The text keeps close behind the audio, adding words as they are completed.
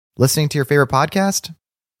Listening to your favorite podcast?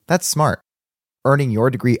 That's smart. Earning your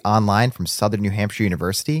degree online from Southern New Hampshire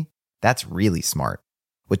University? That's really smart.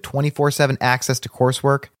 With 24/7 access to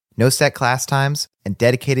coursework, no set class times, and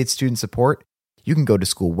dedicated student support, you can go to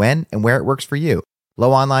school when and where it works for you.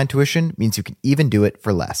 Low online tuition means you can even do it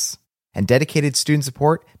for less. And dedicated student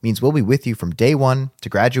support means we'll be with you from day one to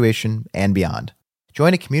graduation and beyond.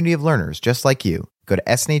 Join a community of learners just like you. Go to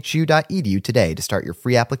snhu.edu today to start your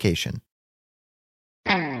free application.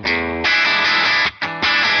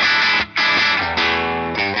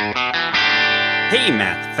 Hey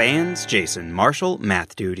math fans, Jason Marshall,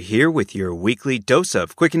 Math Dude here with your weekly dose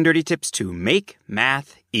of quick and dirty tips to make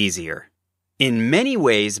math easier. In many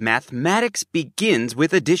ways, mathematics begins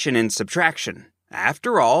with addition and subtraction.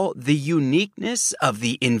 After all, the uniqueness of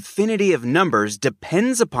the infinity of numbers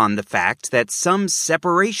depends upon the fact that some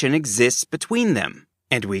separation exists between them.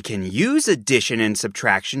 And we can use addition and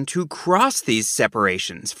subtraction to cross these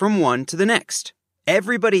separations from one to the next.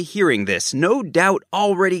 Everybody hearing this no doubt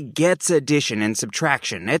already gets addition and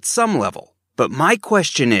subtraction at some level. But my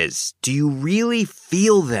question is, do you really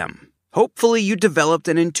feel them? Hopefully you developed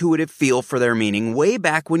an intuitive feel for their meaning way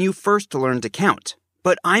back when you first learned to count.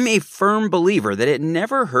 But I'm a firm believer that it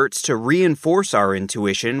never hurts to reinforce our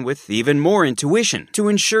intuition with even more intuition to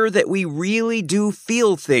ensure that we really do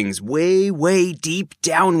feel things way, way deep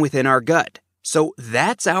down within our gut. So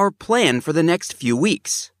that's our plan for the next few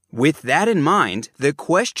weeks. With that in mind, the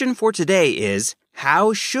question for today is,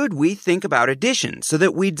 how should we think about addition so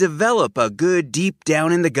that we develop a good deep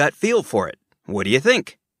down in the gut feel for it? What do you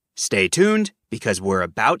think? Stay tuned because we're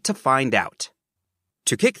about to find out.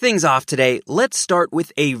 To kick things off today, let's start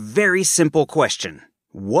with a very simple question.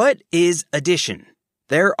 What is addition?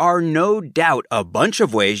 There are no doubt a bunch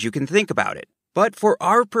of ways you can think about it. But for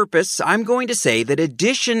our purpose, I'm going to say that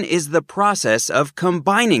addition is the process of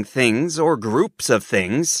combining things or groups of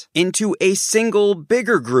things into a single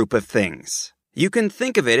bigger group of things. You can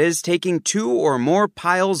think of it as taking two or more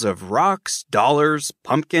piles of rocks, dollars,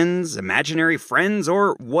 pumpkins, imaginary friends,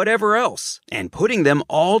 or whatever else, and putting them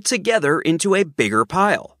all together into a bigger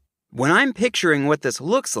pile. When I'm picturing what this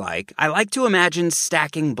looks like, I like to imagine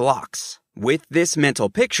stacking blocks. With this mental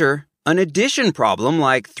picture, an addition problem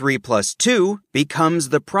like 3 plus 2 becomes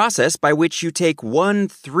the process by which you take one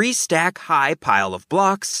 3-stack high pile of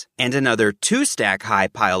blocks and another 2-stack high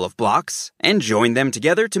pile of blocks and join them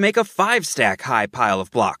together to make a 5-stack high pile of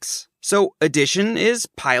blocks. So addition is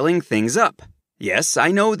piling things up. Yes, I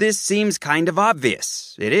know this seems kind of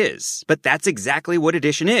obvious. It is, but that's exactly what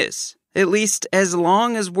addition is. At least as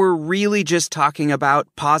long as we're really just talking about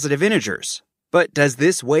positive integers. But does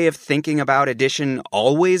this way of thinking about addition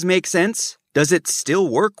always make sense? Does it still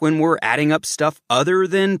work when we're adding up stuff other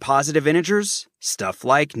than positive integers? Stuff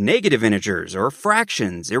like negative integers or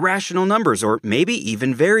fractions, irrational numbers, or maybe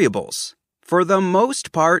even variables. For the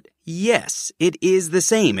most part, yes, it is the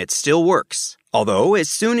same. It still works. Although, as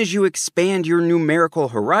soon as you expand your numerical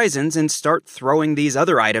horizons and start throwing these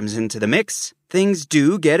other items into the mix, things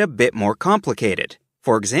do get a bit more complicated.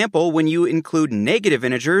 For example, when you include negative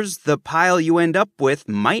integers, the pile you end up with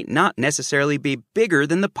might not necessarily be bigger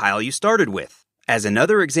than the pile you started with. As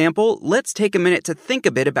another example, let's take a minute to think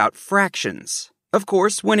a bit about fractions. Of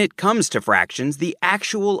course, when it comes to fractions, the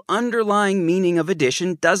actual underlying meaning of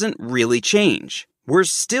addition doesn't really change. We're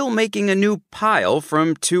still making a new pile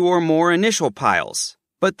from two or more initial piles.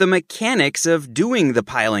 But the mechanics of doing the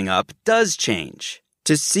piling up does change.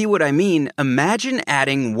 To see what I mean, imagine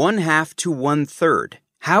adding 1/2 to 1/3.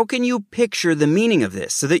 How can you picture the meaning of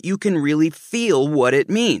this so that you can really feel what it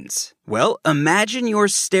means? Well, imagine you're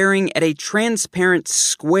staring at a transparent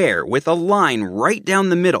square with a line right down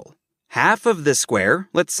the middle. Half of the square,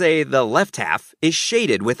 let's say the left half, is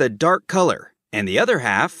shaded with a dark color, and the other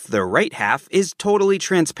half, the right half, is totally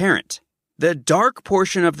transparent. The dark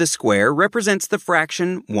portion of the square represents the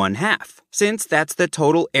fraction 1/2, since that's the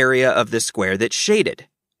total area of the square that's shaded.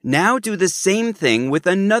 Now do the same thing with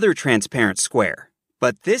another transparent square,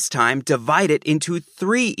 but this time divide it into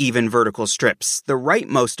 3 even vertical strips, the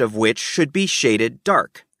rightmost of which should be shaded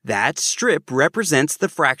dark. That strip represents the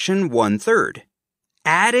fraction 1/3.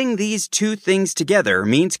 Adding these two things together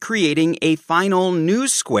means creating a final new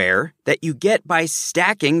square that you get by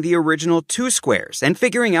stacking the original 2 squares and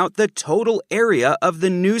figuring out the total area of the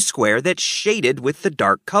new square that's shaded with the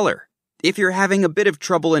dark color. If you're having a bit of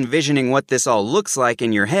trouble envisioning what this all looks like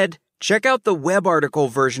in your head, check out the web article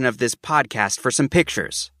version of this podcast for some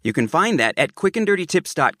pictures. You can find that at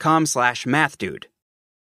quickanddirtytips.com/mathdude.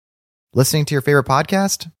 Listening to your favorite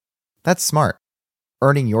podcast? That's smart.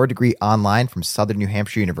 Earning your degree online from Southern New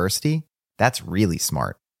Hampshire University? That's really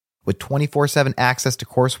smart. With 24/7 access to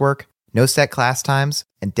coursework, no set class times,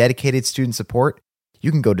 and dedicated student support,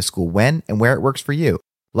 you can go to school when and where it works for you.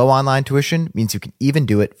 Low online tuition means you can even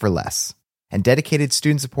do it for less. And dedicated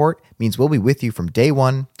student support means we'll be with you from day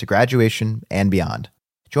one to graduation and beyond.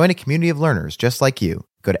 Join a community of learners just like you.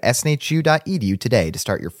 Go to snhu.edu today to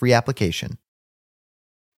start your free application.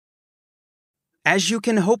 As you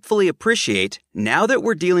can hopefully appreciate, now that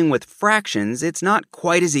we're dealing with fractions, it's not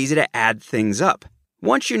quite as easy to add things up.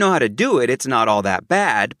 Once you know how to do it, it's not all that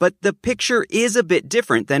bad, but the picture is a bit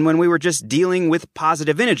different than when we were just dealing with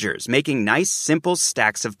positive integers, making nice, simple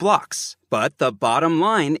stacks of blocks. But the bottom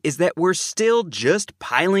line is that we're still just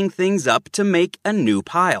piling things up to make a new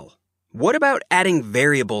pile. What about adding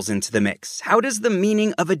variables into the mix? How does the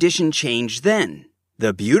meaning of addition change then?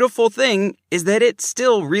 The beautiful thing is that it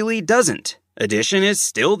still really doesn't. Addition is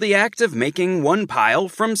still the act of making one pile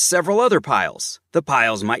from several other piles. The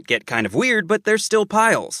piles might get kind of weird, but they're still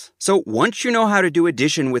piles. So once you know how to do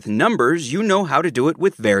addition with numbers, you know how to do it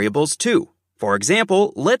with variables too. For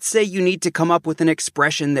example, let's say you need to come up with an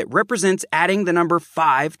expression that represents adding the number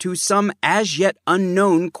 5 to some as yet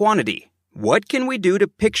unknown quantity. What can we do to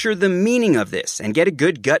picture the meaning of this and get a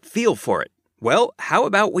good gut feel for it? Well, how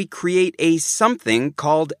about we create a something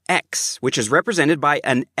called x, which is represented by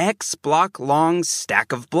an x block long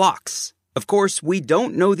stack of blocks. Of course, we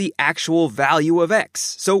don't know the actual value of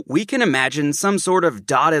x, so we can imagine some sort of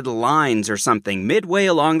dotted lines or something midway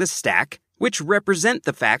along the stack, which represent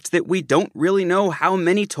the fact that we don't really know how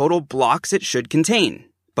many total blocks it should contain.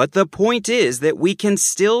 But the point is that we can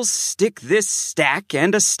still stick this stack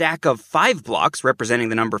and a stack of 5 blocks representing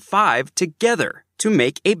the number 5 together to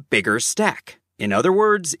make a bigger stack. In other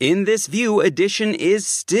words, in this view, addition is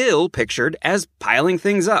still pictured as piling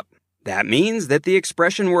things up. That means that the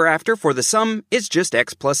expression we're after for the sum is just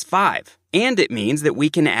x plus 5. And it means that we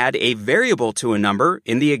can add a variable to a number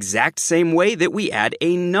in the exact same way that we add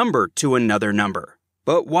a number to another number.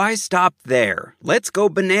 But why stop there? Let's go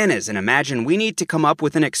bananas and imagine we need to come up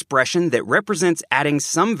with an expression that represents adding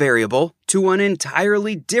some variable to an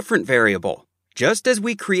entirely different variable. Just as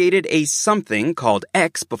we created a something called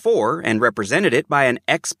x before and represented it by an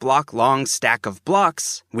x block long stack of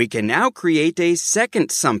blocks, we can now create a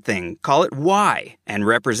second something, call it y, and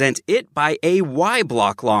represent it by a y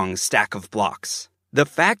block long stack of blocks. The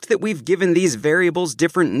fact that we've given these variables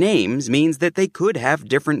different names means that they could have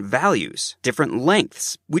different values, different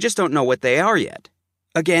lengths. We just don't know what they are yet.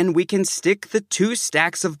 Again, we can stick the two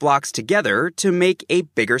stacks of blocks together to make a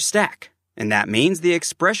bigger stack. And that means the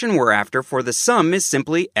expression we're after for the sum is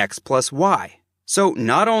simply x plus y. So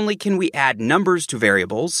not only can we add numbers to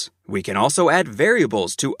variables, we can also add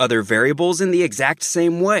variables to other variables in the exact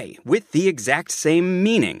same way, with the exact same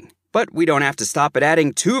meaning. But we don't have to stop at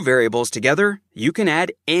adding two variables together. You can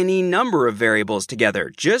add any number of variables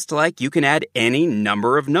together, just like you can add any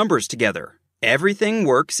number of numbers together. Everything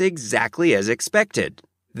works exactly as expected.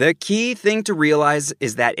 The key thing to realize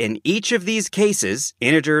is that in each of these cases,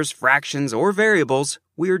 integers, fractions, or variables,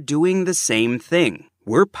 we're doing the same thing.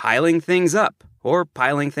 We're piling things up, or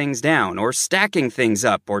piling things down, or stacking things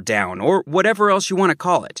up or down, or whatever else you want to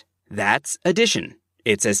call it. That's addition.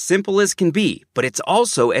 It's as simple as can be, but it's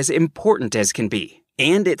also as important as can be.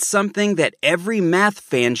 And it's something that every math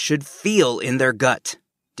fan should feel in their gut.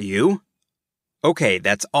 Do you? Okay,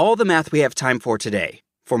 that's all the math we have time for today.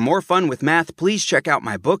 For more fun with math, please check out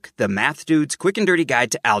my book, The Math Dude's Quick and Dirty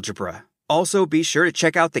Guide to Algebra. Also, be sure to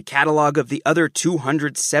check out the catalog of the other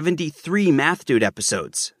 273 Math Dude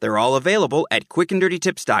episodes. They're all available at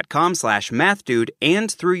quickanddirtytips.com/mathdude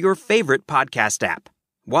and through your favorite podcast app.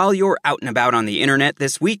 While you're out and about on the internet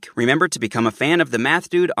this week, remember to become a fan of The Math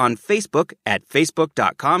Dude on Facebook at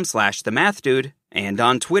facebook.com/themathddude and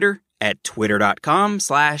on Twitter at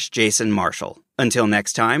twitter.com/jasonmarshall. Until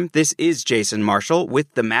next time, this is Jason Marshall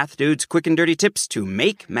with the Math Dude's Quick and Dirty Tips to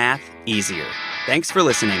make math easier. Thanks for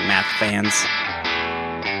listening, math fans.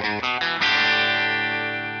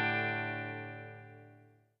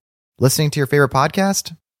 Listening to your favorite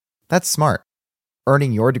podcast? That's smart.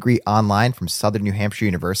 Earning your degree online from Southern New Hampshire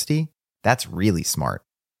University? That's really smart.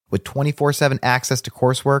 With 24/7 access to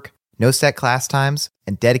coursework, no set class times,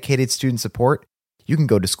 and dedicated student support, you can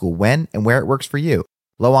go to school when and where it works for you.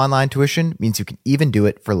 Low online tuition means you can even do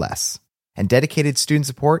it for less. And dedicated student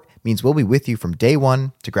support means we'll be with you from day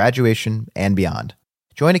one to graduation and beyond.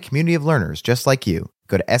 Join a community of learners just like you.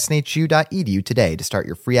 Go to snhu.edu today to start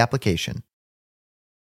your free application.